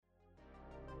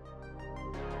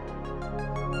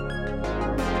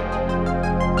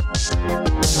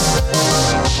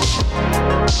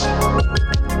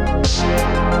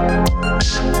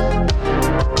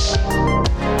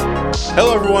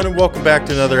everyone, and welcome back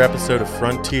to another episode of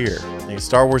Frontier, a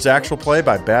Star Wars actual play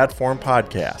by Bad Form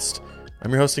Podcast. I'm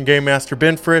your host and game master,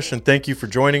 Ben Frisch, and thank you for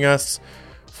joining us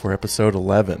for episode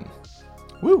 11.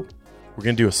 Woo! We're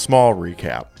going to do a small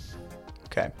recap.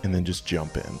 Okay. And then just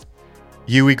jump in.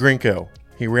 Yui Grinko.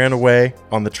 He ran away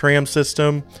on the tram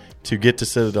system to get to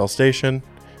Citadel Station.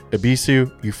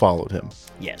 Ibisu, you followed him.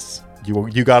 Yes.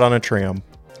 You got on a tram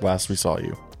last we saw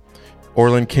you.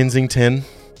 Orlin Kensington,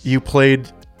 you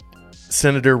played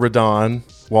Senator Radon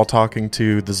while talking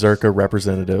to the Zerka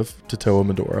representative, Tatoa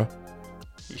Medora.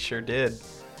 He sure did.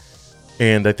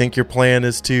 And I think your plan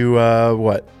is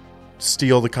to,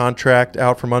 steal the contract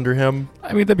out from under him?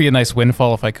 I mean, that'd be a nice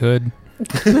windfall if I could.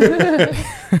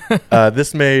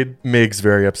 This made Miggs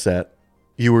very upset.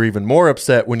 You were even more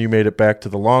upset when you made it back to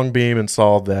the long beam and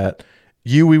saw that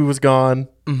Yui was gone.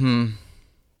 Mm-hmm.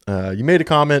 You made a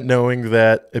comment knowing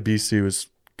that Ibisu is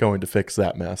going to fix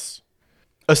that mess.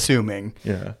 Assuming.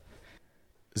 Yeah.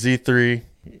 Z3,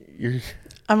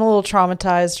 I'm a little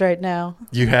traumatized right now.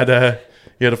 you had a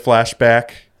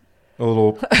flashback, a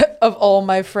little Of all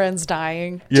my friends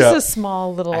dying. Yeah. Just a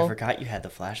small little... I forgot you had the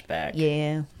flashback.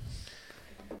 Yeah.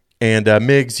 And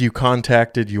Miggs, you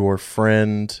contacted your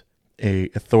friend, a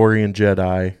Ithorian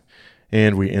Jedi,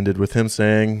 and we ended with him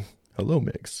saying, "Hello,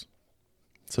 Miggs."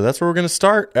 So that's where we're going to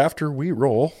start after we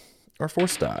roll our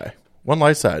force die. One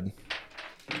light side.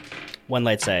 One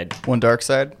light side. One dark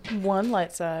side. One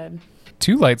light side.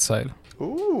 2 light side.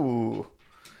 Ooh.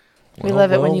 We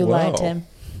love it when you lie, Tim.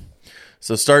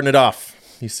 So starting it off,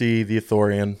 you see the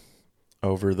Ithorian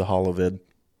over the holovid.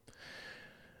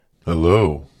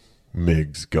 Hello,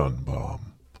 Miggs Gunbomb.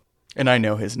 And I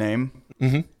know his name.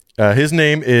 Mm-hmm. His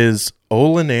name is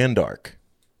Olin Andark.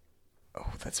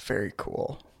 Oh, that's very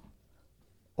cool.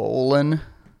 Olin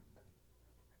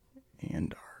and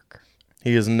Dark.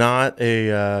 He is not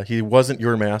he wasn't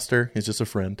your master. He's just a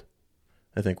friend.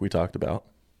 I think we talked about.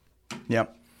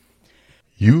 Yep.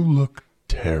 You look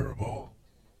terrible.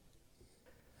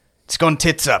 It's gone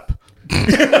tits up.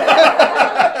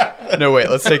 No, wait,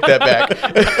 let's take that back.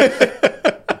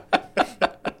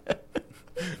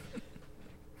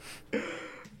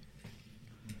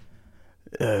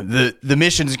 The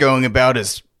mission's going about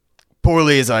as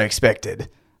poorly as I expected.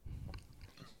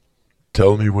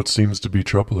 Tell me what seems to be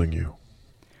troubling you.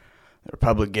 The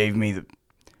Republic gave me the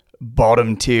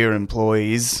bottom tier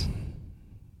employees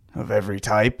of every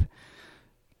type.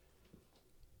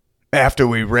 After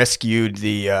we rescued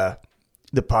the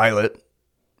pilot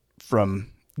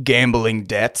from gambling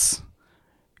debts,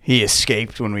 he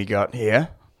escaped when we got here.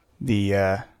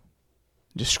 The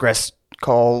distress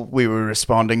call we were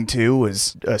responding to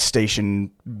was a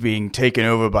station being taken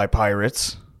over by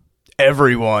pirates.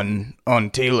 Everyone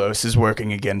on Telos is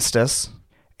working against us.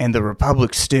 And the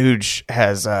Republic stooge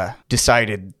has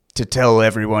decided to tell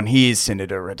everyone he is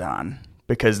Senator Radon,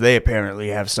 because they apparently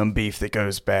have some beef that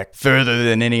goes back further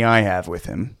than any I have with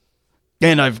him.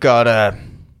 And I've got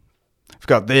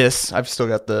this. I've still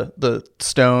got the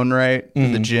stone, right?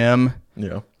 Mm-hmm. The gem.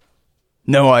 Yeah.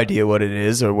 No idea what it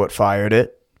is or what fired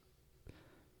it.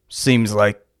 Seems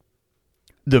like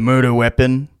the murder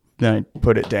weapon. Then I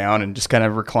put it down and just kind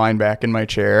of recline back in my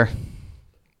chair.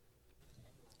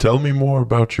 Tell me more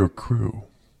about your crew.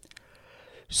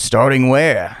 Starting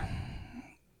where?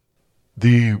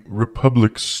 The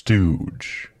Republic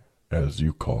Stooge, as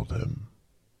you called him.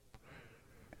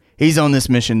 He's on this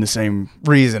mission the same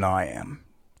reason I am.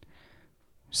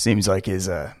 Seems like his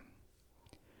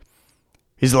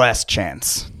last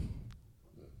chance.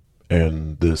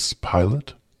 And this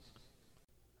pilot?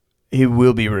 He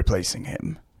will be replacing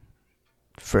him.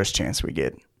 First chance we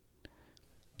get.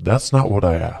 That's not what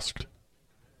I asked.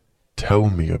 Tell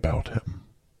me about him.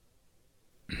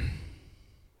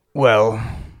 Well,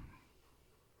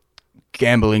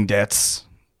 gambling debts.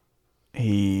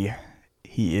 He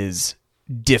is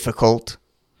difficult.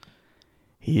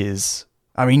 He is...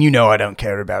 I mean, you know I don't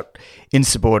care about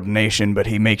insubordination, but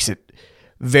he makes it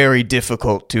very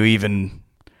difficult to even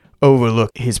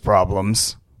overlook his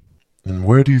problems. And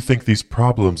where do you think these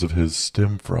problems of his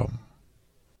stem from?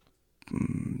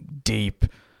 Deep,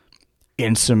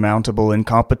 insurmountable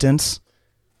incompetence.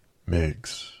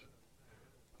 Miggs,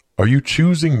 are you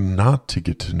choosing not to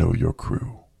get to know your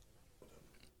crew?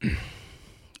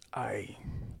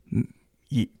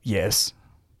 Yes.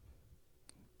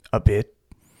 A bit.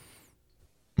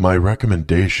 My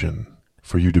recommendation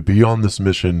for you to be on this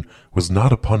mission was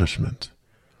not a punishment.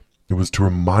 It was to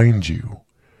remind you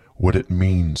what it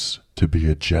means to be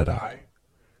a Jedi.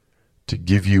 To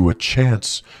give you a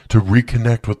chance to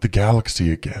reconnect with the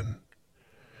galaxy again.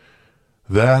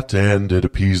 That, and it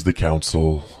appeased the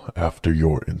Council after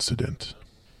your incident.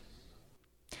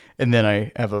 And then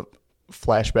I have a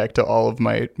flashback to all of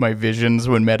my visions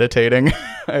when meditating,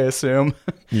 I assume.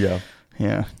 Yeah.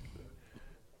 Yeah.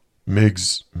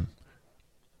 Miggs,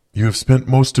 you have spent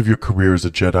most of your career as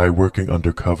a Jedi working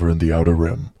undercover in the Outer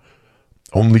Rim,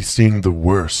 only seeing the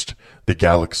worst the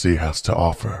galaxy has to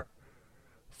offer.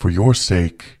 For your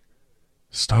sake,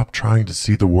 stop trying to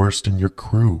see the worst in your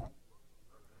crew.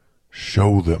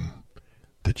 Show them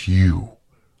that you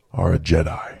are a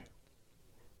Jedi.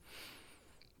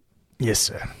 Yes,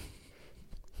 sir.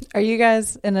 Are you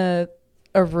guys in a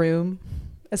room?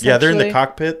 Yeah, they're in the essentially?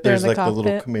 cockpit. They're There's in like the little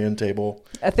cockpit. command table.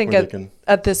 I think where they can-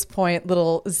 at this point,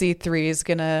 little Z3 is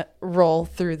gonna roll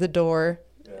through the door,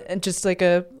 and just like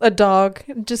a dog,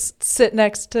 just sit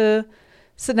next to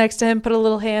him, put a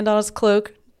little hand on his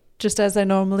cloak, just as I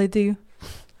normally do.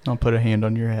 I'll put a hand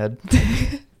on your head.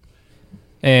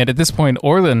 And at this point,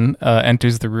 Orlin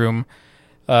enters the room,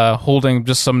 holding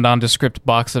just some nondescript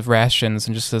box of rations,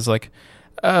 and just says, like,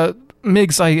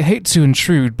 Miggs, I hate to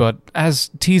intrude, but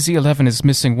as TZ11 is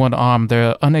missing one arm,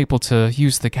 they're unable to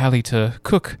use the galley to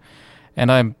cook,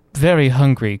 and I'm very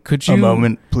hungry. Could you... A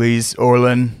moment, please,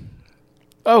 Orlin.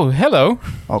 Oh, hello.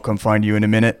 I'll come find you in a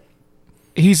minute.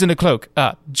 He's in a cloak.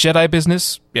 Jedi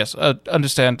business? Yes,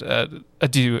 understand.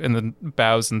 Adieu, and then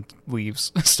bows and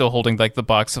leaves, still holding, like, the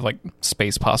box of, like,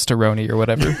 space pastaroni or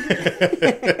whatever.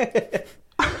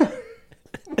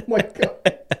 Oh my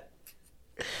God.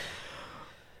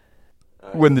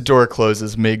 When the door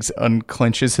closes, Miggs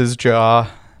unclenches his jaw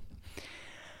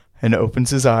and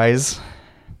opens his eyes.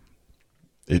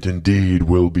 It indeed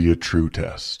will be a true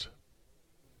test.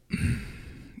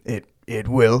 It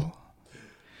will.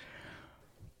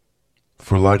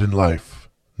 For light and life,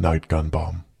 Night Gun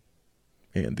Bomb.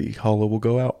 And the hollow will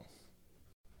go out.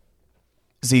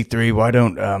 Z3, why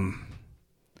don't, I'm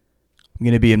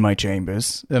going to be in my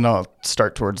chambers, and I'll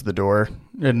start towards the door.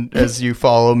 And as you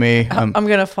follow me, I'm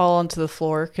gonna fall onto the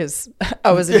floor because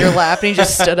I was in your lap and you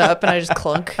just stood up and I just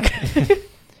clunk.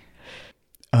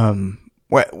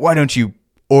 why don't you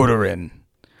order in?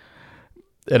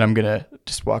 And I'm going to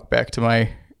just walk back to my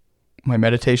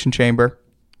meditation chamber,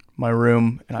 my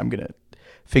room, and I'm going to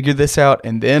figure this out,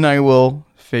 and then I will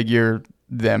figure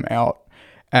them out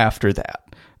after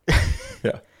that.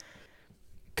 Yeah.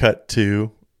 Cut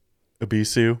to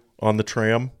Abisu on the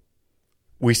tram.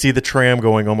 We see the tram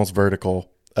going almost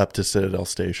vertical up to Citadel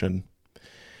Station.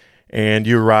 And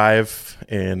you arrive,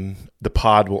 and the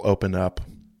pod will open up,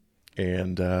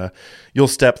 and you'll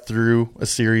step through a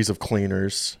series of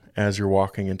cleaners as you're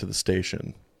walking into the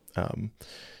station.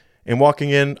 And walking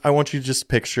in, I want you to just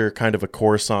picture kind of a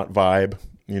Coruscant vibe,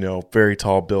 you know, very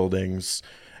tall buildings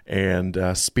and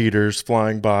speeders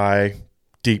flying by,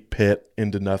 deep pit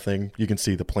into nothing. You can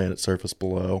see the planet surface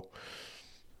below.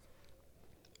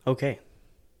 Okay.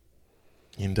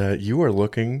 And you are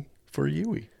looking for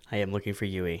Yui. I am looking for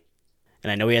Yui.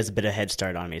 And I know he has a bit of head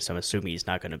start on me, so I'm assuming he's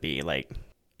not going to be, like,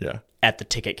 Yeah. at the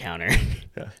ticket counter.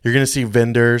 Yeah. You're going to see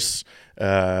vendors,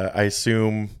 I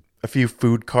assume a few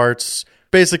food carts.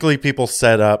 Basically, people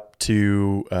set up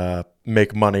to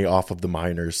make money off of the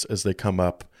miners as they come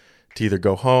up to either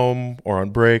go home or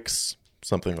on breaks,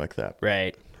 something like that.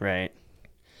 Right.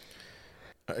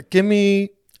 Give me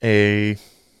a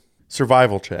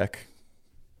survival check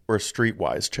or a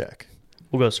streetwise check.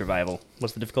 We'll go survival.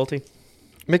 What's the difficulty?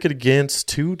 Make it against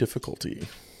 2 difficulty.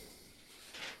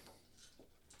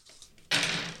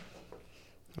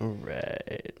 All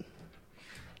right.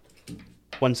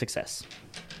 1 success.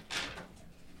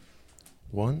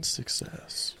 1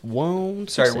 success. One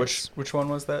Sorry, success. which one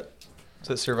was that? Is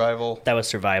it survival? That was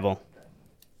survival.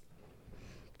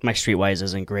 My streetwise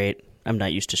isn't great. I'm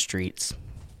not used to streets.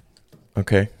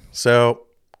 Okay. So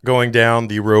going down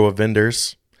the row of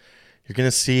vendors, you're going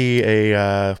to see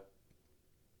a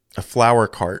flower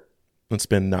cart that's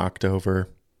been knocked over.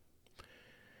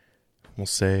 We'll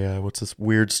say, what's this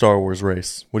weird Star Wars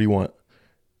race? What do you want?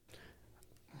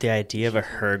 The idea of a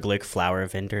Herglick flower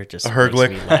vendor just A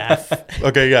Herglick? makes me laugh.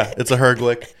 Okay, yeah, it's a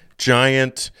Herglick.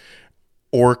 Giant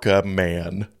orca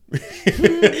man.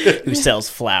 Who sells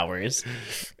flowers.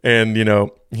 And, you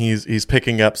know, he's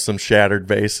picking up some shattered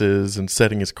vases and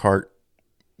setting his cart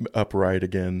upright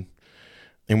again.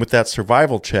 And with that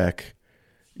survival check,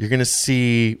 you're going to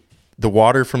see the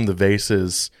water from the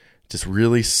vases, just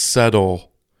really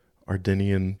subtle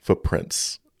Ardenian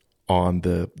footprints on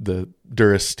the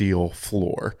Durasteel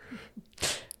floor.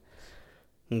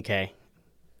 Okay.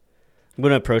 I'm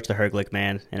going to approach the Herglick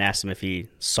man and ask him if he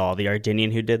saw the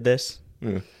Ardenian who did this.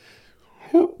 Yeah.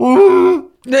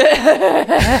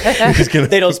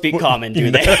 They don't speak common,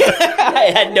 do they?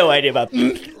 I had no idea about Point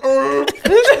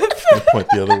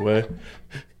the other way.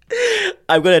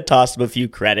 I'm going to toss him a few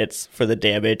credits for the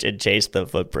damage and chase the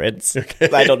footprints. Okay.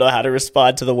 I don't know how to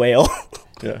respond to the whale.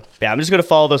 Yeah. Yeah, I'm just going to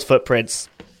follow those footprints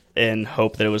and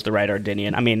hope that it was the right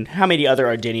Ardinian. I mean, how many other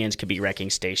Ardinians could be wrecking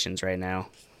stations right now?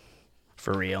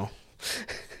 For real.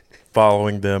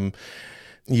 Following them,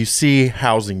 you see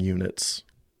housing units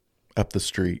up the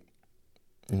street.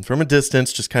 And from a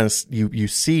distance, just kind of you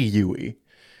see Yui.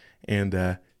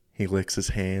 And he licks his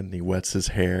hand and he wets his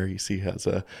hair. You see he has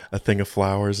a thing of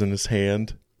flowers in his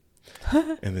hand.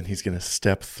 And then he's going to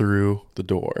step through the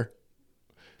door.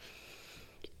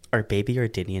 Are baby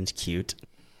Ardinians cute?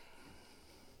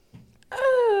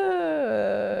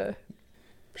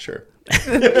 Sure.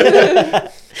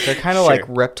 They're kind of like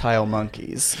reptile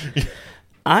monkeys.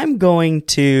 I'm going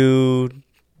to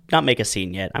not make a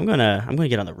scene yet. I'm gonna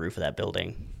get on the roof of that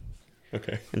building.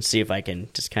 Okay. And see if I can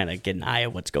just kind of get an eye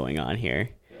of what's going on here.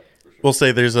 We'll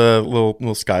say there's a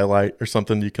little skylight or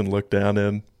something you can look down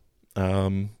in.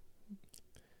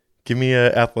 Give me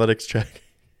a athletics check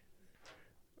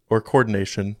or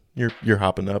coordination. You're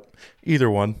hopping up. Either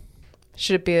one.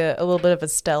 Should it be a little bit of a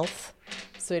stealth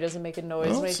so he doesn't make a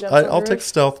noise when he jumps on the I'll take roof?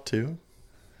 stealth too.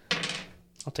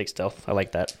 I'll take stealth. I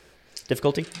like that.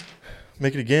 Difficulty?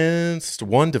 Make it against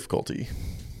 1 difficulty.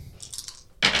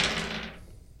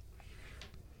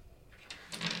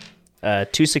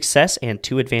 Two success and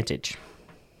 2 advantage.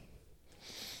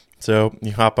 So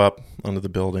you hop up onto the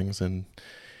buildings and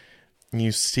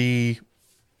you see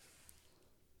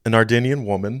an Ardinian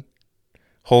woman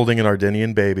holding an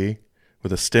Ardinian baby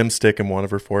with a stem stick in one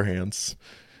of her 4 hands.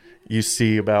 You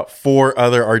see about 4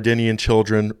 other Ardinian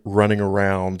children running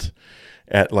around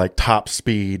at like top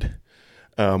speed.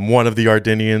 One of the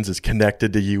Ardinians is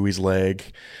connected to Yui's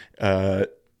leg, kind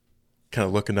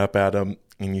of looking up at him.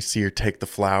 And you see her take the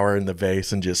flower in the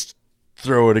vase and just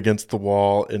throw it against the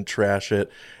wall and trash it.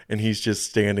 And he's just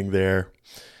standing there.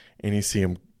 And you see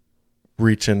him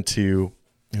reach into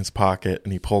his pocket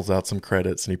and he pulls out some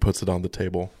credits and he puts it on the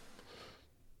table.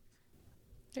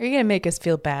 Are you going to make us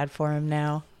feel bad for him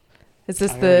now? Is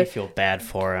this I already feel bad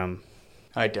for him.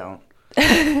 I don't.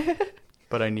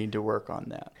 But I need to work on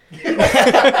that.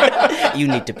 You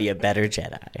need to be a better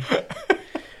Jedi.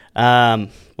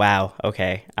 Wow.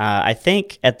 Okay. I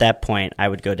think at that point I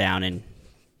would go down and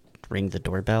ring the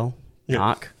doorbell. Yeah.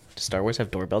 Knock. Does Star Wars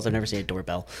have doorbells? I've never seen a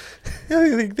doorbell.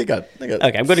 Yeah, they got.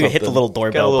 Okay, I'm going to hit the little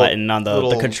doorbell button on the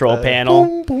little, control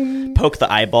panel. Poke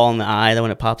the eyeball in the eye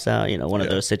when it pops out. You know, one of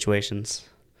those situations.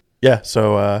 Yeah,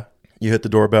 so you hit the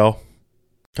doorbell.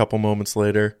 A couple moments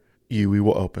later, Yui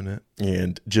will open it.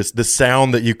 And just the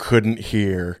sound that you couldn't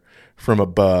hear from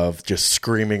above, just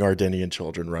screaming Ardinian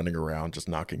children running around, just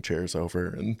knocking chairs over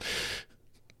and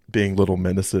being little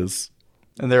menaces.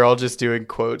 And they're all just doing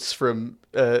quotes from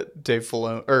Dave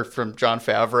Filoni or from Jon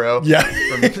Favreau. Yeah.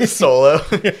 From Solo.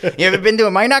 You ever been to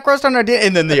a Minot roast on our dinner?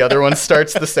 And then the other one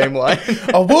starts the same line.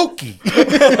 A Wookiee.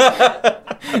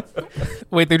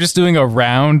 Wait, they're just doing a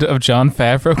round of Jon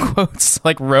Favreau quotes?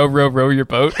 Like, row, row, row your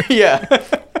boat? Yeah.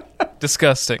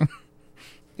 Disgusting.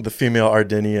 The female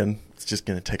Ardinian is just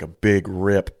going to take a big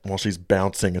rip while she's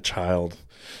bouncing a child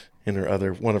in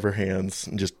one of her hands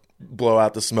and just blow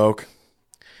out the smoke.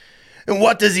 And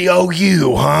what does he owe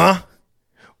you, huh?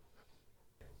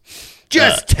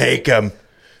 Just take him.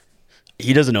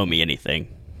 He doesn't owe me anything.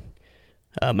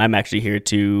 I'm actually here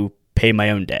to pay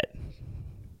my own debt.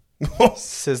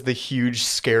 Says the huge,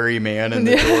 scary man in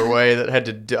the doorway that had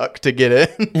to duck to get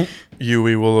in.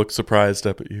 Yui will look surprised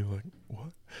up at you like,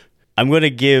 what? I'm going to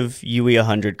give Yui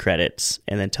 100 credits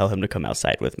and then tell him to come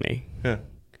outside with me. Yeah.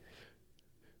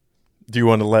 Do you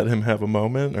want to let him have a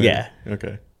moment? Or? Yeah.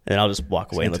 Okay. And I'll just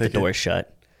walk away and let the door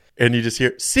shut. And you just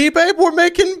hear, see, babe, we're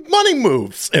making money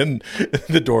moves. And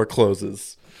the door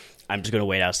closes. I'm just going to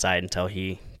wait outside until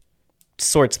he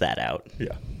sorts that out.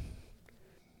 Yeah.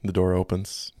 The door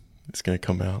opens. It's going to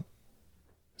come out.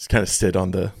 Just kind of sit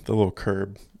on the little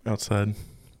curb outside.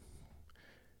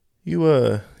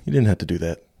 You didn't have to do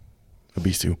that,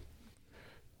 Abisu.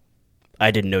 I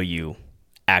didn't know you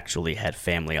actually had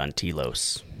family on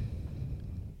Telos.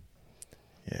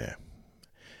 Yeah.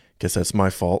 Guess that's my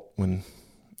fault when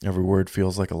every word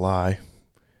feels like a lie.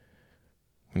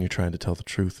 When you're trying to tell the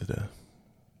truth, it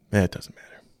doesn't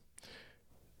matter.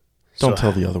 Don't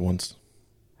tell the other ones.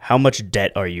 How much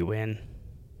debt are you in?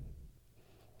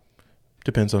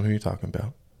 Depends on who you're talking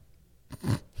about.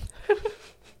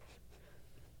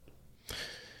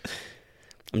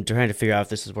 I'm trying to figure out if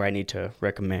this is where I need to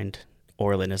recommend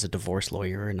Orlin as a divorce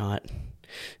lawyer or not.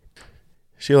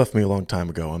 She left me a long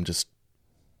time ago. I'm just...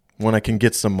 When I can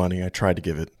get some money, I try to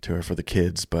give it to her for the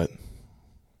kids, but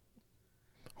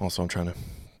also I'm trying to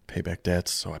pay back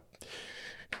debts, so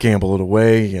gamble it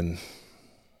away and,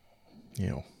 you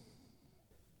know.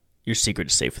 Your secret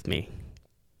is safe with me.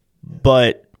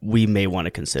 But we may want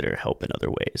to consider help in other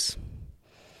ways.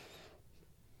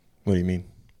 What do you mean?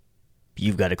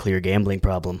 You've got a clear gambling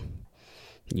problem.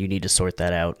 You need to sort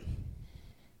that out.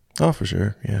 Oh, for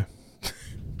sure, yeah.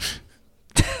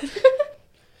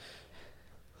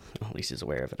 Well, at least he's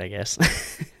aware of it, I guess.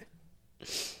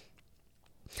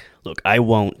 Look, I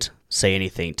won't say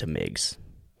anything to Miggs,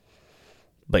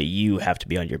 but you have to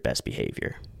be on your best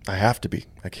behavior. I have to be.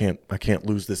 I can't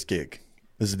lose this gig.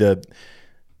 It's the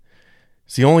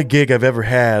only gig I've ever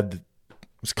had that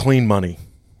was clean money.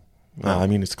 I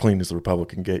mean, as clean as the Republic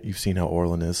can get. You've seen how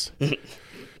Orlin is.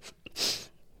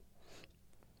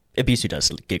 Ibisu does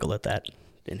giggle at that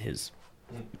in his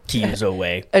Kyuzo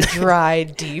way. A dry,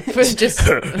 deep, just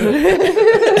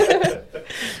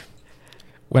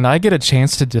When I get a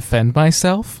chance to defend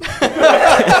myself,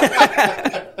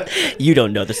 You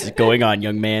don't know this is going on,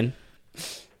 young man.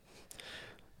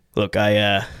 Look,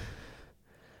 after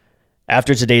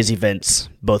today's events,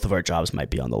 both of our jobs might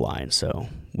be on the line, so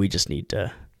we just need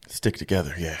to Stick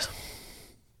together, yeah.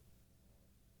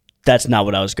 That's not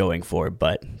what I was going for,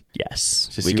 but yes,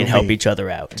 Just we you can and help me. each other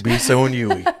out Biso and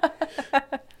Yui.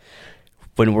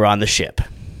 when we're on the ship.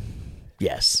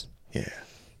 Yes. Yeah.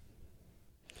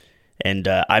 And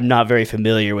I'm not very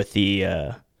familiar with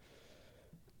the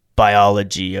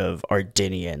biology of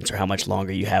Ardinians or how much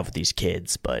longer you have with these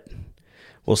kids, but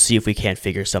we'll see if we can't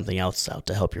figure something else out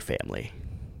to help your family.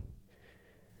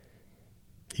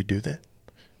 You do that?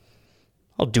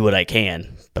 I'll do what I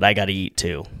can, but I gotta eat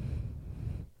too.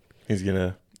 He's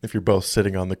gonna, if you're both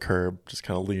sitting on the curb, just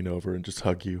kind of lean over and just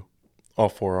hug you. All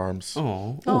four arms.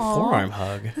 Oh, Aw. forearm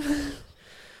hug.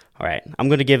 All right, I'm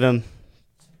gonna give him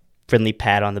a friendly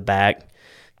pat on the back.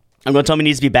 I'm gonna tell him he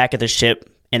needs to be back at the ship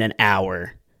in an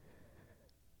hour,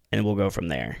 and we'll go from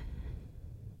there.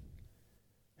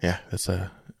 Yeah, that's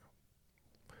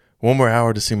one more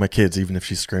hour to see my kids, even if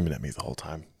she's screaming at me the whole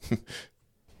time.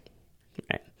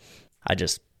 Right. I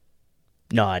just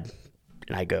nod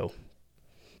and I go.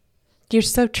 you're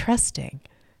so trusting.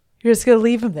 You're just gonna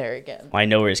leave him there again. Well, I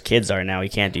know where his kids are now. He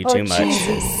can't do too much.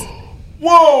 Jesus.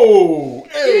 Whoa!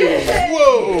 Hey,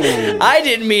 whoa! I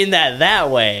didn't mean that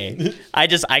way. I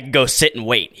can go sit and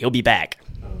wait. He'll be back.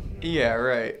 Yeah,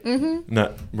 right.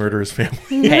 Not murder his family.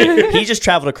 Hey, he just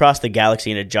traveled across the galaxy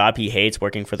in a job he hates,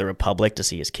 working for the Republic to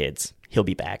see his kids. He'll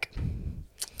be back.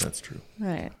 That's true.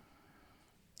 Right.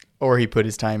 Or he put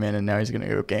his time in and now he's going to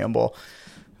go gamble.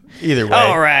 Either way.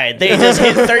 All right, they just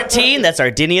hit 13. That's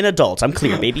Ardinian adults. I'm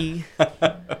clear, baby.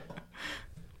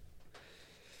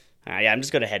 Yeah, I'm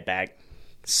just going to head back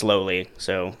slowly,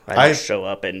 so I don't show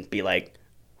up and be like,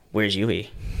 "Where's Yui?"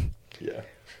 Yeah.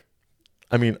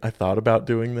 I mean, I thought about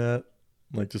doing that,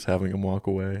 like just having him walk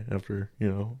away after,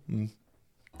 and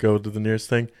go to the nearest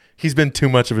thing. He's been too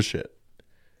much of a shit.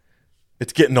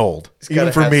 It's getting old, even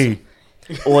gotta for have me.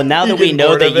 Well, now that we getting know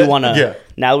bored that of you it? want to, Yeah.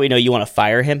 now that we know you want to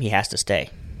fire him, he has to stay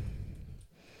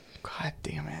God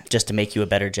damn it. just to make you a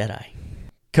better Jedi.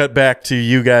 Cut back to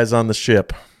you guys on the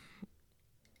ship.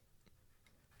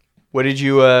 What did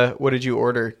you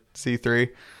order, C3?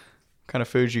 What kind of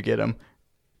food you get him?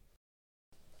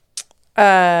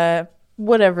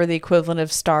 Whatever the equivalent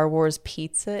of Star Wars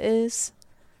pizza is.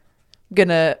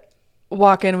 Gonna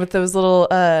walk in with those little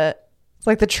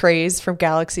like the trays from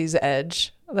Galaxy's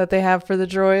Edge that they have for the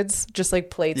droids, just like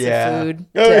plates Yeah. of food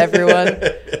to everyone.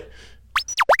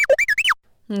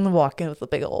 And walk in with a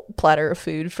big old platter of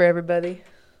food for everybody.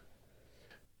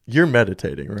 You're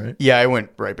meditating, right? Yeah, I went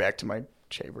right back to my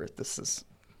chamber. This is.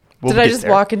 Did I just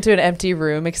walk into an empty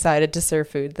room excited to serve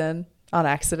food then on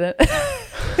accident?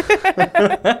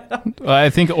 I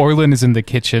think Orlin is in the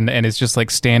kitchen and is just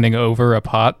like standing over a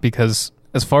pot because,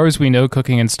 as far as we know,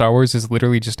 cooking in Star Wars is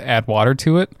literally just add water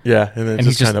to it. Yeah, and then And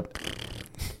he's just just- kind of...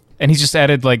 And he's just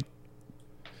added like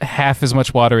half as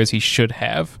much water as he should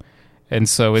have. And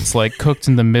so it's like cooked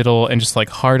in the middle and just like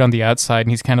hard on the outside.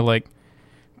 And he's kind of like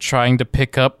trying to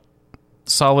pick up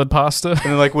solid pasta. And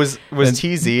then, like, was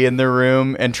TZ in the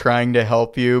room and trying to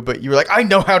help you, but you were like, I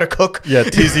know how to cook. Yeah,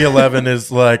 TZ11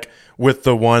 is like with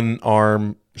the one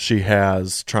arm she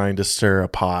has trying to stir a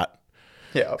pot.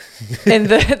 Yeah. And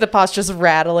the pot's just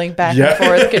rattling back Yeah. and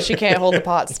forth because she can't hold the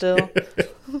pot still.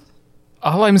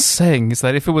 All I'm saying is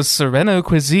that if it was Sereno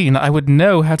cuisine, I would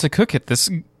know how to cook it. This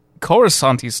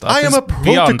Coruscant-y stuff I am is a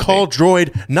beyond protocol me.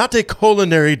 droid, not a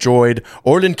culinary droid.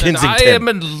 Orlin And Kensington. I am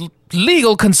a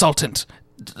legal consultant.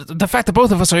 The fact that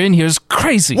both of us are in here is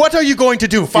crazy. What are you going to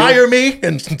do? Fire me?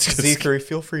 And C3,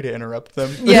 feel free to interrupt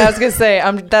them. Yeah, I was gonna say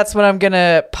that's when I'm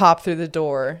gonna pop through the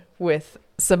door with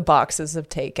some boxes of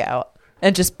takeout.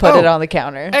 and just put it on the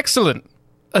counter. Excellent.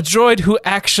 A droid who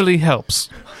actually helps.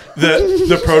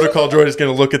 The protocol droid is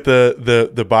going to look at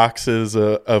the boxes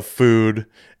of food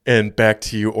and back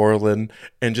to you, Orlin,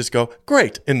 and just go,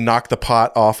 great, and knock the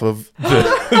pot off of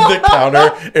the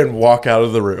counter and walk out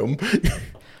of the room.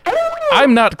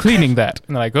 I'm not cleaning that.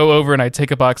 And then I go over and I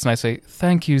take a box and I say,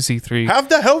 thank you, Z3. Have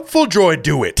the helpful droid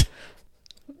do it.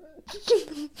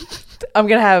 I'm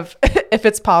going to have, if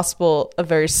it's possible, a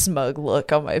very smug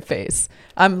look on my face.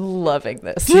 I'm loving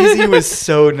this. Cheesy was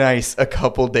so nice a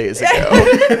couple days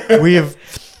ago. We have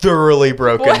thoroughly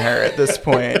broken her at this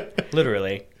point.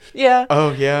 Literally. Yeah.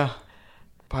 Oh, yeah.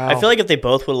 Wow. I feel like if they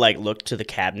both would like look to the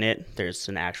cabinet, there's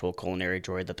an actual culinary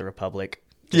droid that the Republic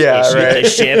yeah, issued right. the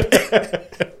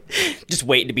ship. Just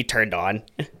waiting to be turned on.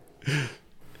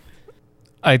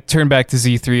 I turn back to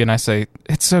Z3 and I say,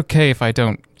 it's okay if I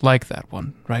don't like that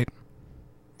one, right?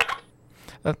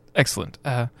 Excellent.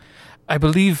 I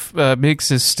believe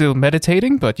Miggs is still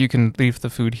meditating, but you can leave the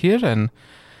food here and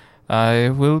I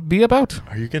will be about.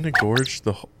 Are you going to gorge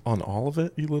on all of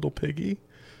it, you little piggy?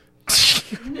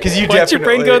 Because you Why'd your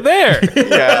brain go there?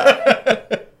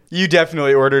 Yeah. You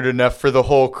definitely ordered enough for the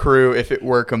whole crew if it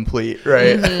were complete,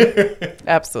 right? Mm-hmm.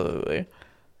 Absolutely.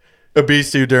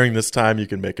 Abisu, during this time, you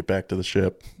can make it back to the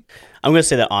ship. I'm going to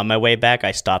say that on my way back,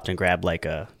 I stopped and grabbed like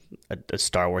a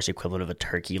Star Wars equivalent of a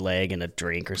turkey leg and a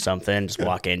drink or something. Just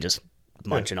walk in, just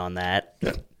munching on that.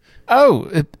 Oh,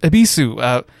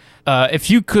 Abisu, if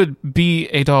you could be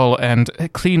a doll and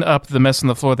clean up the mess on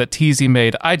the floor that TZ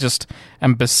made, I just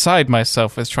am beside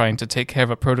myself with trying to take care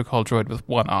of a protocol droid with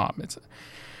one arm.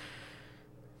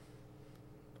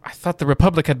 I thought the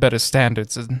Republic had better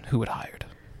standards than who it hired.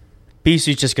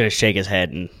 Bisu's just going to shake his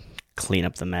head and clean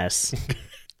up the mess.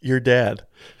 Your dad.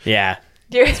 Yeah.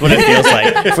 That's what it feels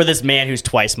like for this man who's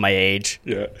twice my age.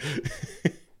 Yeah.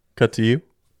 Cut to you.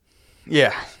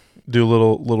 Yeah. Do a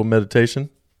little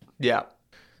meditation. Yeah.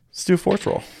 Let's do a force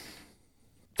roll.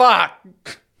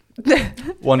 Fuck.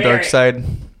 One dark side,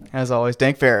 as always.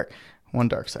 Dank Ferric. One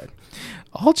dark side.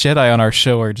 All Jedi on our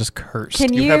show are just cursed.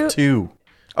 Can You you have two.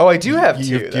 Oh, I do have two.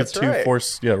 You have That's two right.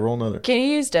 force. Yeah, roll another. can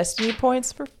you use destiny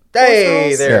points for force Hey,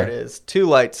 rolls? there Yeah. it is. Two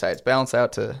light sides. Balance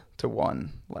out to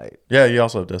one light. Yeah, you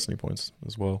also have destiny points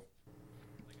as well.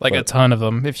 Like a ton of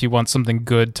them. If you want something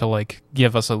good to like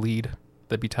give us a lead,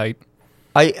 that'd be tight.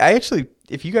 I actually,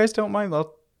 if you guys don't mind,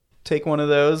 I'll take one of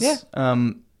those. Yeah.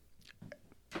 And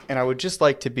I would just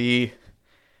like to be,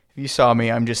 if you saw me,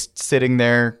 I'm just sitting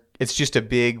there. It's just a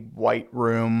big white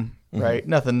room, right?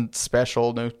 Nothing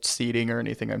special, no seating or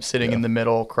anything. I'm sitting in the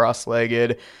middle,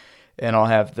 cross-legged, and I'll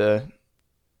have the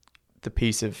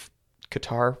piece of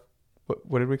Qatar.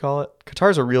 What did we call it?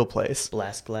 Qatar's a real place.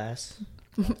 Blast glass.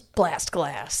 Blast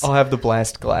glass. I'll have the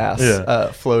blast glass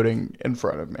Yeah. floating in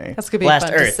front of me. That's gonna be Blast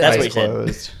fun Earth, to say. that's what Eyes you said.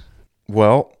 closed.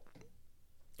 Well,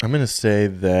 I'm going to say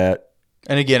that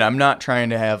And again, I'm not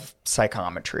trying to have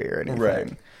psychometry or anything.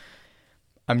 Right.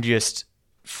 I'm just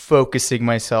focusing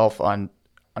myself on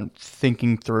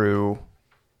thinking through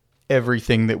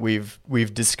everything that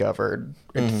we've discovered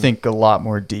and think a lot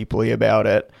more deeply about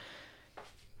it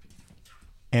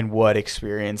and what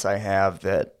experience I have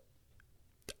that,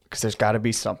 because there's got to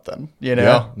be something, you know?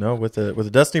 Yeah, no, with a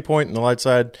destiny point in the light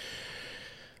side,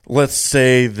 let's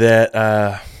say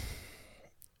that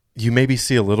you maybe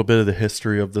see a little bit of the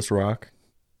history of this rock.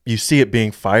 You see it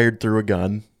being fired through a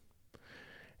gun,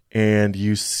 and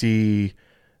you see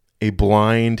a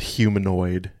blind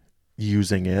humanoid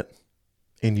using it,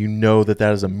 and you know that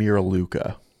is a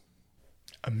Miraluka.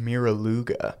 A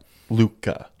Miraluga.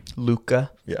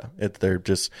 Luca. Yeah, they're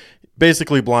just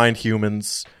basically blind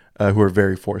humans who are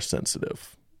very force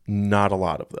sensitive. Not a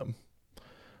lot of them.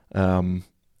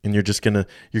 And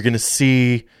you're gonna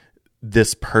see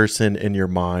this person in your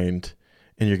mind,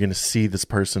 and you're gonna see this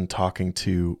person talking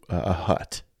to a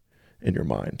hut in your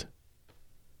mind.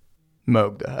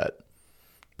 Moog the Hut.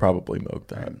 Probably Moog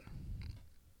the Hut.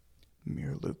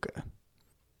 Miraluga.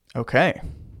 Okay.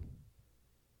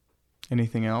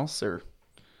 Anything else, or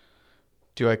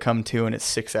do I come to and it's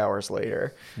 6 hours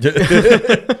later?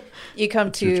 You come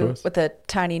your to choice. with a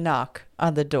tiny knock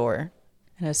on the door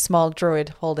and a small droid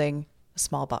holding a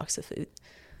small box of food.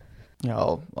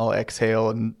 I'll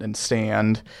exhale and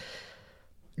stand.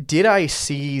 Did I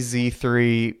see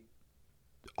Z3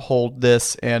 hold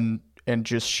this and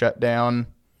just shut down?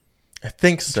 I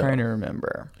think I'm so. trying to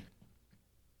remember.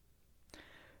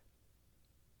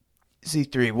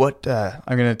 Z3, what?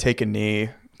 I'm gonna take a knee,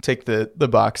 take the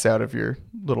box out of your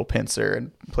little pincer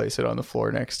and place it on the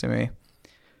floor next to me.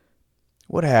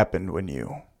 What happened when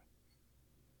you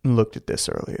looked at this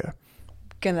earlier?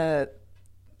 Gonna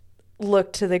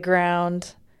look to the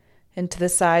ground into the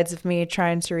sides of me,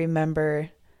 trying to remember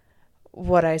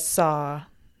what I saw.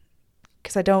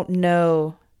 Because I don't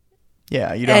know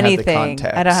Yeah, you don't anything. have the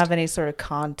context. I don't have any sort of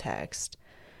context.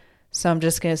 So I'm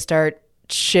just going to start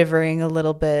shivering a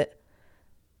little bit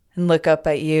and look up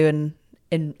at you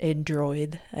and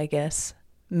droid, I guess.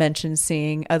 Mention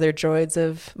seeing other droids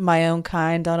of my own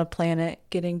kind on a planet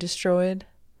getting destroyed.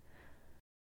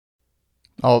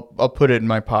 I'll put it in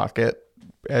my pocket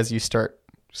as you start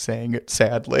saying it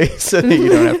sadly, so that you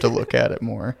don't have to look at it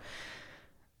more.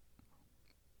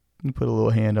 You put a little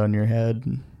hand on your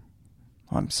head.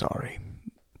 I'm sorry.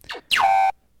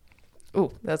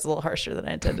 Ooh, that's a little harsher than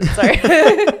I intended. Sorry.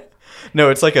 No,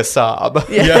 it's like a sob.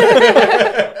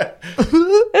 Yeah.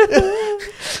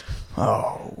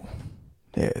 Oh,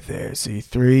 there's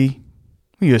E3.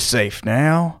 You're safe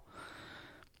now.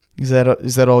 Is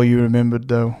that all you remembered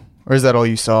though, or is that all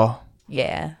you saw?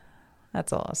 Yeah,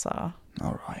 that's all I saw.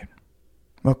 All right.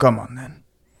 Well, come on then.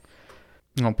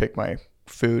 I'll pick my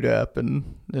food up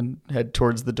and head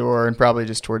towards the door and probably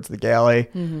just towards the galley.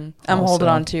 Mm-hmm. I'm Also. holding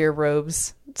on to your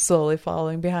robes, slowly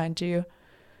following behind you.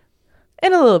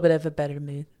 In a little bit of a better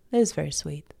mood. It is very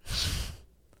sweet.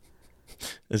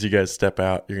 As you guys step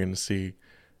out, you're going to see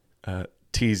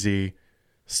TZ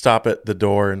stop at the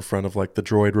door in front of like the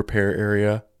droid repair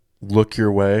area, look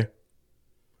your way,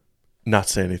 not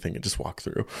say anything, and just walk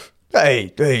through.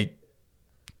 Hey,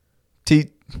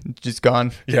 just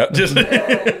gone. Yeah, just I'm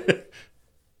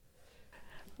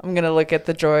going to look at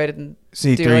the droid and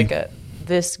Z3. do like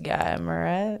this guy, am I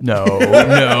right? No.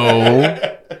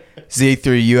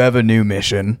 Z3, you have a new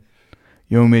mission.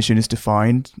 Your mission is to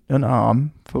find an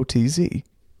arm for TZ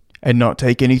and not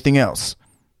take anything else.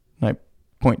 And I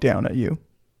point down at you.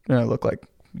 And I look like,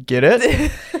 get it?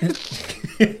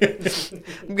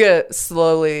 I'm going to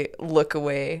slowly look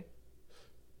away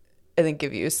and then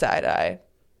give you a side eye.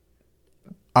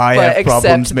 I But have problems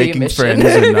accept the making mission. friends,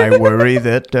 and I worry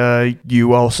that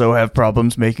you also have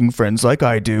problems making friends like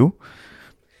I do.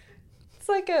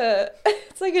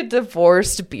 It's like a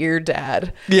divorced beer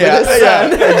dad. Yeah, with a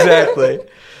son. exactly.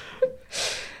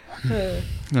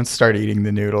 And start eating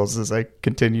the noodles as I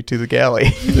continue to the galley.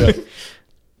 yeah.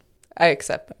 I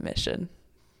accept my mission.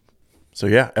 So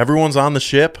yeah, everyone's on the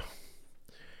ship.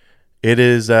 It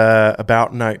is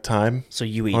about nighttime. So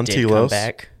Yui On did Telos. come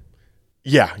back.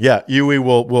 Yeah. Yui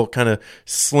will kind of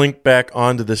slink back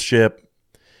onto the ship,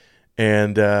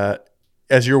 and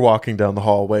as you're walking down the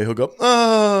hallway, he'll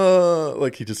go,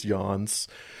 like he just yawns.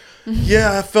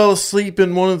 Yeah, I fell asleep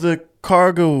in one of the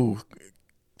cargo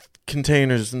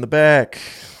containers in the back.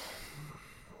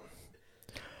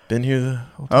 Been here the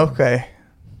whole time. Okay.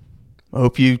 I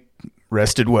hope you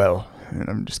rested well. And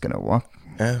I'm just going to walk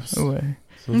away.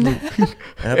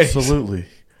 Absolutely.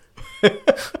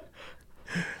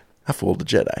 I fooled the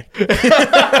Jedi.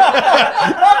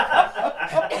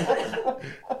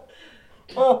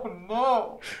 Oh,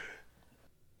 no.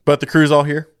 But the crew's all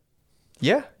here?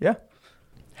 Yeah.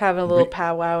 Having a little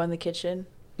powwow in the kitchen.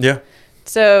 Yeah.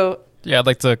 So Yeah, I'd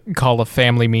like to call a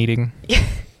family meeting.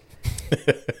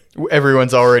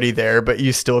 Everyone's already there, but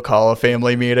you still call a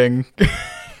family meeting.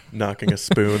 Knocking a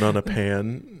spoon on a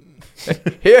pan.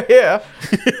 Yeah.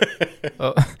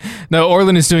 No,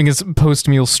 Orlin is doing his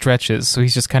post-meal stretches, so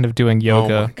he's just kind of doing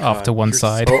yoga Oh my God, off to one you're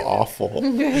side. So awful.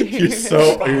 You're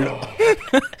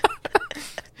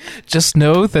Just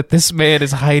know that this man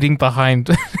is hiding behind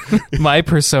my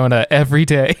persona every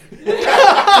day.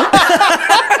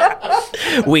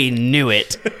 We knew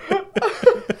it.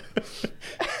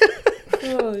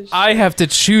 I have to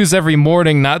choose every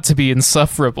morning not to be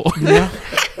insufferable.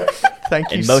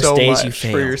 Thank you And most so days much you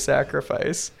for fail. your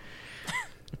sacrifice.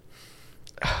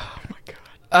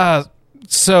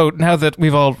 So now that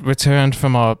we've all returned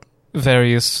from our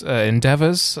various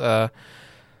endeavors,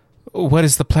 what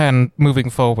is the plan moving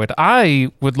forward?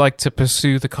 I would like to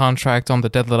pursue the contract on the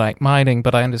Deadlanite mining,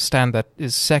 but I understand that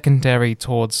is secondary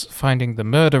towards finding the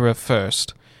murderer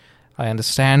first. I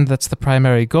understand that's the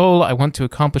primary goal. I want to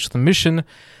accomplish the mission,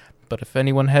 but if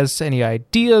anyone has any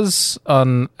ideas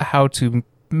on how to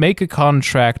make a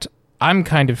contract, I'm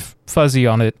kind of fuzzy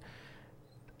on it.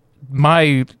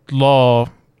 My law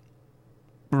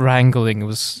wrangling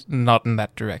was not in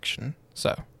that direction,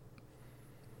 so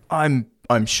I'm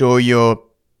sure your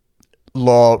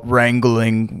law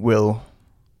wrangling will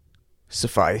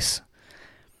suffice.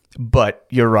 But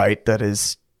you're right, that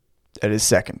is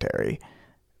secondary.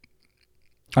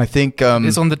 I think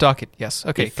it's on the docket. Yes.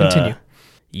 Okay, If, continue.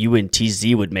 You and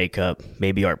TZ would make up.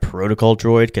 Maybe our protocol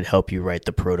droid could help you write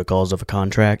the protocols of a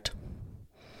contract.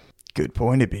 good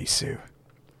point, Ibisu.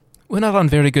 We're not on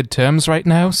very good terms right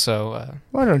now, so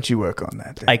Why don't you work on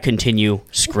that then? I continue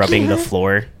scrubbing the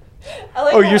floor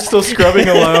Oh, you're still scrubbing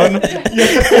alone?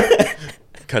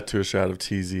 Cut to a shot of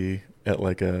TZ at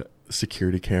like a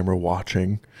security camera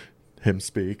watching him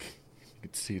speak. You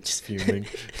can see it's fuming.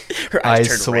 Her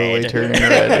eyes slowly turning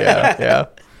red. Yeah.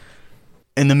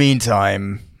 In the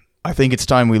meantime, I think it's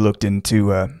time we looked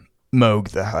into Moog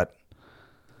the Hut.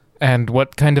 And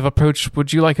what kind of approach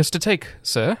would you like us to take,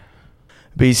 sir?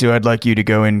 Bisu, I'd like you to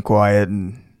go in quiet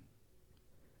and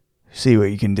see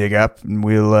what you can dig up, and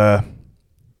we'll,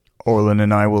 Orlin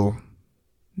and I will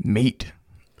meet.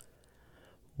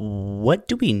 What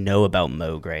do we know about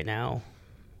Moog right now?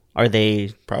 Are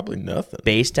they Probably nothing.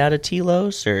 based out of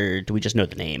Telos, or do we just know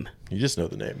the name? You just know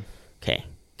the name. Okay.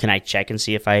 Can I check and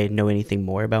see if I know anything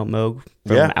more about Moog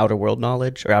from Yeah. Outer World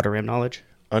knowledge or Outer Rim knowledge?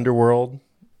 Underworld.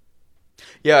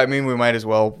 Yeah, I mean, we might as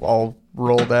well all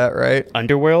roll that, right?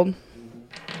 Underworld?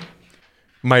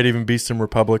 Might even be some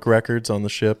Republic records on the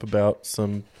ship about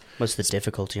some. What's the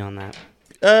difficulty on that?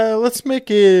 Let's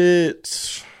make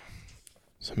it.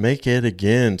 Make it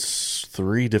against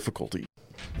 3 difficulty.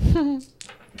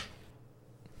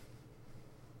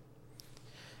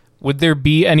 Would there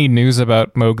be any news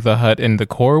about Moog the Hut in the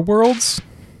core worlds?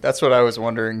 That's what I was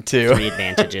wondering, too. 3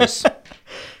 advantages.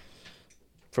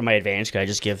 For my advantage, could I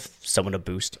just give someone a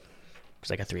boost?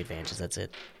 Because I got 3 advantages, that's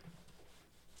it.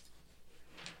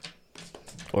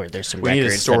 Or there's some We need a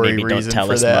records that story maybe don't reason tell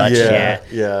for us that.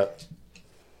 much. Yeah.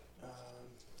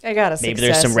 I got a success. Maybe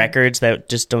there's some records that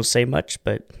just don't say much,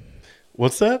 but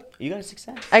What's that? you got a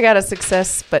success. I got a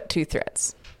success, but 2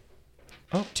 threats.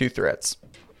 2 threats.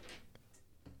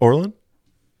 Orlin?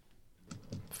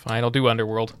 Fine, I'll do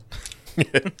Underworld.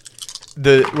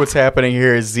 What's happening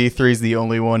here is Z3's the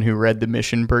only one who read the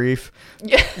mission brief. No,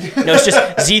 it's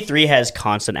just Z3 has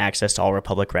constant access to all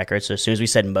Republic records, so as soon as we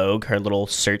said Moog, her little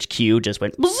search queue just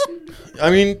went... I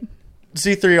mean,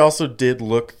 Z3 also did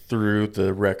look through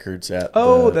the records at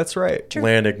That's right.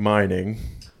 Atlantic Mining.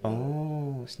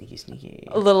 Oh, sneaky.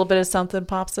 A little bit of something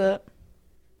pops up.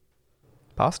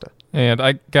 Pasta. And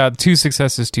I got 2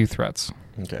 successes, 2 threats.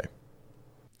 Okay.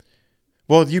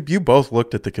 Well, you both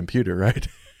looked at the computer, right?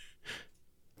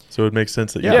 So it makes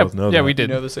sense that you both know that. Yeah, we did.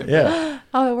 You know the same. Yeah.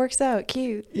 Oh, it works out.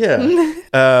 Cute.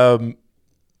 Yeah.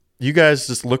 You guys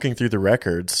just looking through the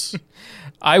records.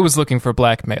 I was looking for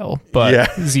blackmail, but Yeah.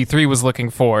 Z3 was looking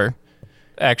for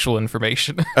actual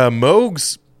information.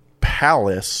 Moog's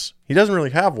palace, he doesn't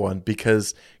really have one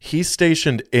because he's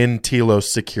stationed in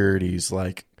Telos Security's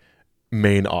like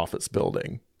main office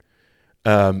building.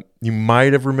 You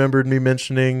might have remembered me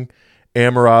mentioning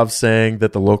Amarov saying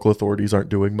that the local authorities aren't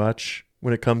doing much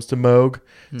when it comes to Moog.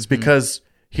 It's because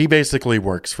he basically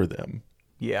works for them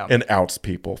Yeah. and outs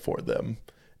people for them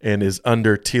and is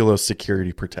under Telos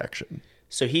security protection.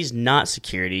 So he's not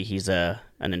security, he's an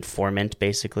informant,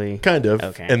 basically? Kind of.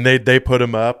 Okay. And they put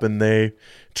him up and they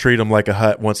treat him like a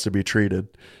hut wants to be treated,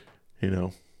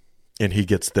 and he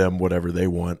gets them whatever they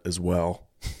want as well.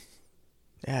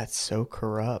 Yeah, it's so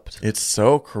corrupt. It's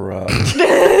so corrupt.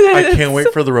 I can't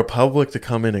wait for the Republic to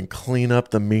come in and clean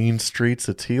up the mean streets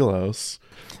of Telos.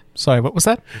 Sorry, what was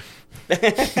that?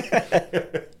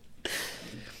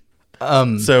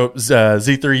 So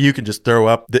Z3, you can just throw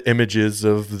up the images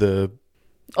of the...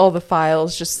 All the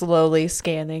files just slowly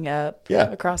scanning up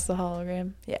Yeah. across the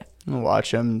hologram. Yeah.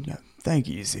 Watch him. Thank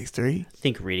you, Z3. I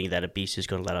think reading that Abisu is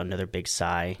going to let out another big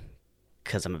sigh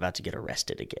because I'm about to get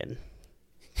arrested again.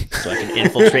 So I can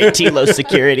infiltrate Telos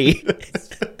security.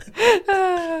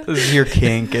 This is your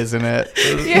kink, isn't it?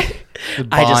 The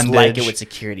I just like it bondage. when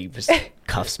security just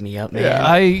cuffs me up, man.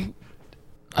 Yeah.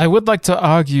 I would like to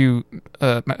argue,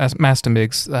 Master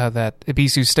Miggs, that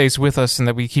Ibisu stays with us and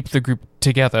that we keep the group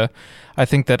together. I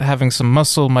think that having some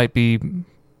muscle might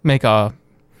make our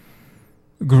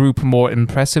group more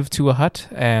impressive to a hut,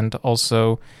 and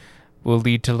also will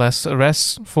lead to less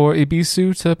arrests for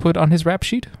Ibisu to put on his rap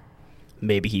sheet.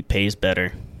 Maybe he pays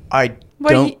better. I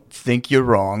don't think you're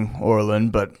wrong, Orlin,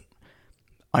 but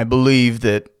I believe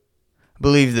that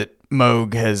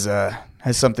Moog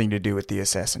has something to do with the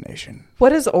assassination.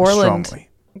 What is Orland Strongly.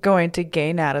 going to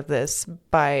gain out of this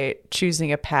by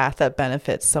choosing a path that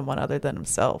benefits someone other than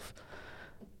himself?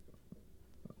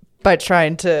 By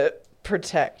trying to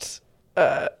protect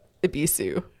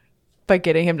Ibisu by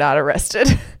getting him not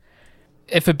arrested.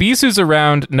 If Ibisu's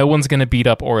around, no one's going to beat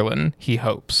up Orlin, he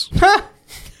hopes.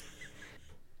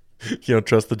 You don't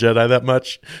trust the Jedi that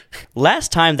much?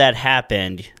 Last time that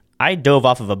happened, I dove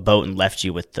off of a boat and left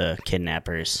you with the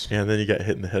kidnappers. Yeah, and then you got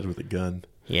hit in the head with a gun.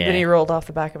 Yeah. Then he rolled off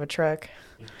the back of a truck.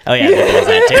 Oh, yeah, maybe there's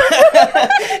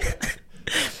that too.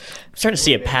 I'm starting to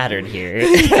see a pattern here.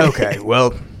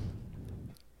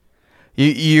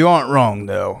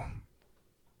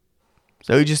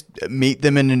 So you just meet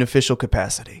them in an official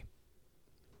capacity.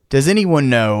 Does anyone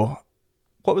know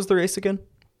what was the race again?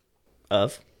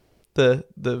 Of The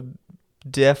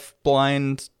deaf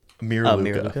blind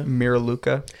Miraluka.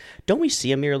 Miraluka. don't we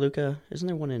see a Miraluka? Isn't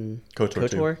there one in KOTOR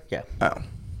too. KOTOR? Yeah.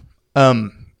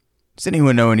 Does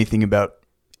anyone know anything about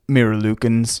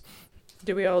Miralukans?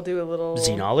 Do we all do a little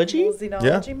Xenology?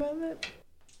 xenology moment?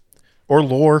 Or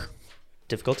lore.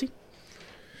 Difficulty?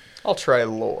 I'll try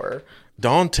lore.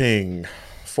 Daunting.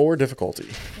 4 difficulty.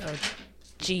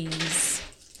 Jeez.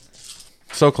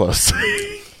 So close.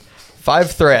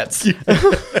 5 threats.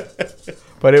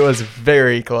 But it was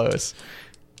very close.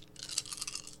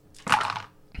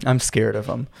 I'm scared of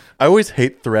them. I always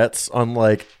hate threats on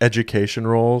like education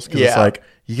roles because it's Yeah. like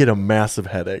you get a massive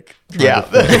headache. trying Yeah.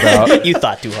 to think about- You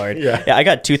thought too hard. Yeah. I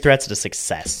got 2 threats to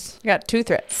success. I got 2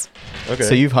 threats. Okay.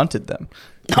 So you've hunted them.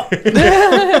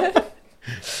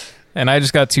 And I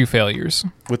just got 2 failures.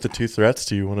 With the 2 threats,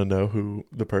 do you want to know who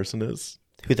the person is?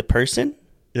 Who the person?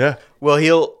 Yeah. Well,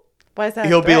 Why is that?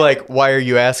 he'll be like, "Why are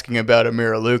you asking about a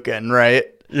Miralukan?" Right?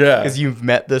 Yeah. Because you've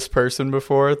met this person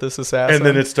before, this assassin. And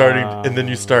then it's starting, and then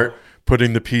you start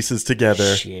putting the pieces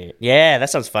together. Shit. Yeah, that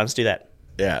sounds fun. Let's do that.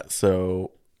 Yeah.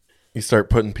 So you start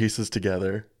putting pieces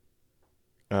together.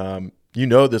 You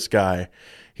know this guy.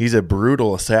 He's a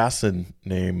brutal assassin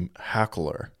named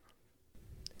Hackler.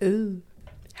 Ooh.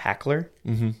 Hackler?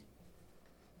 Mm-hmm.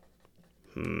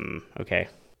 Okay.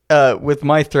 With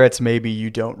my threats, maybe you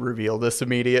don't reveal this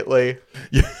immediately.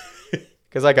 Yeah.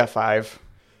 Because I got 5.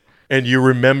 And you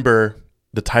remember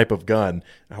the type of gun.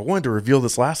 I wanted to reveal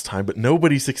this last time, but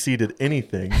nobody succeeded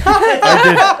anything.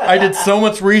 I did so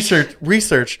much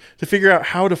research to figure out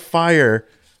how to fire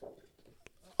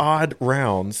odd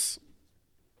rounds.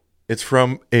 It's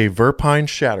from a Verpine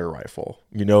shatter rifle.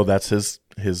 You know that's his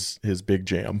big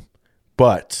jam.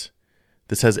 But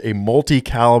this has a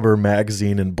multi-caliber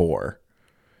magazine and bore.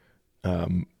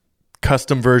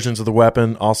 Custom versions of the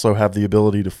weapon also have the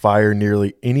ability to fire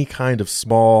nearly any kind of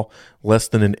small, less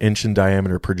than an inch in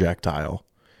diameter projectile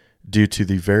due to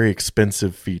the very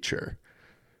expensive feature.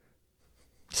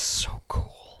 So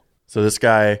cool. So this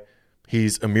guy,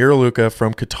 he's a Miraluka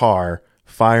from Qatar,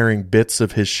 firing bits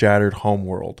of his shattered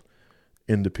homeworld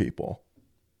into people.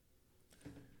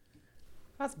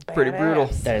 That's badass. Pretty brutal.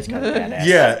 That is kind of badass.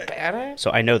 Yeah. Badass. So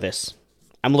I know this.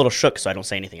 I'm a little shook, so I don't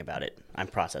say anything about it. I'm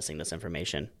processing this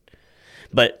information.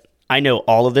 But I know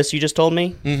all of this you just told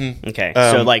me? Mm-hmm. Okay.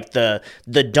 So like the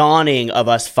dawning of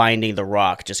us finding the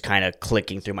rock just kind of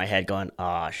clicking through my head going,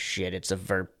 oh, shit, it's a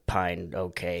Verpine.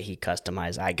 Okay, he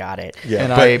customized. I got it. Yeah,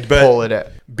 And I pull it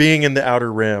at. Being in the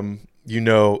Outer Rim, you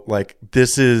know, like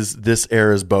this is this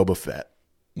era's Boba Fett.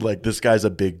 Like this guy's a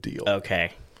big deal.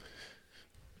 Okay.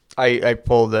 I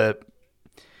pull the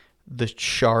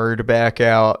shard back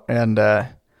out, and I'm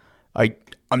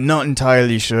not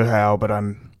entirely sure how, but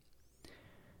I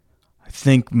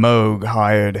think Moog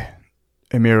hired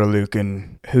a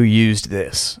Miralukan who used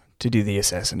this to do the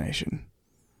assassination.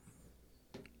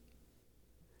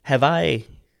 Do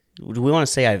we want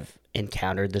to say I've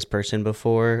encountered this person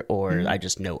before, or I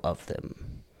just know of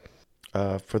them?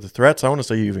 For the threats, I want to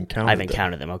say you've encountered I've them.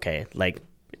 encountered them. Okay. Like,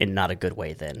 in not a good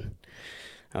way then.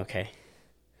 Okay.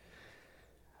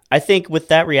 I think with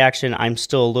that reaction, I'm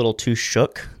still a little too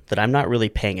shook that I'm not really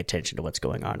paying attention to what's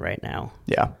going on right now.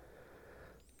 Yeah.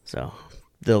 So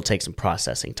it'll take some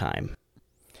processing time.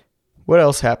 What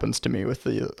else happens to me with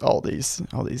all these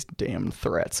damn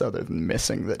threats other than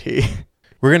missing that he?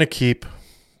 We're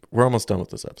almost done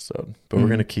with this episode, but we're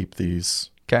going to keep these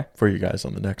Okay. for you guys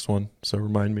on the next one. So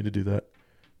remind me to do that.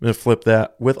 I'm going to flip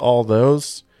that. With all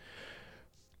those,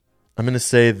 I'm going to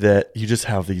say that you just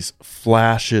have these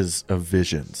flashes of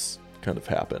visions kind of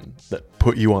happen that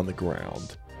put you on the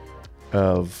ground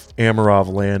of Amarov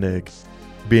Lanig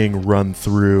being run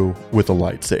through with a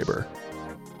lightsaber.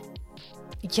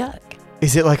 Yuck.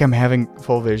 Is it like I'm having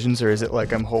full visions, or is it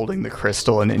like I'm holding the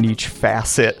crystal and in each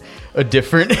facet a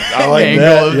different like angle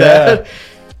that, of yeah. that?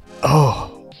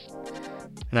 Oh.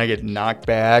 And I get knocked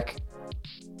back.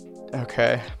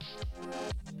 Okay.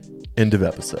 End of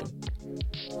episode.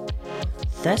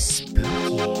 That's spooky.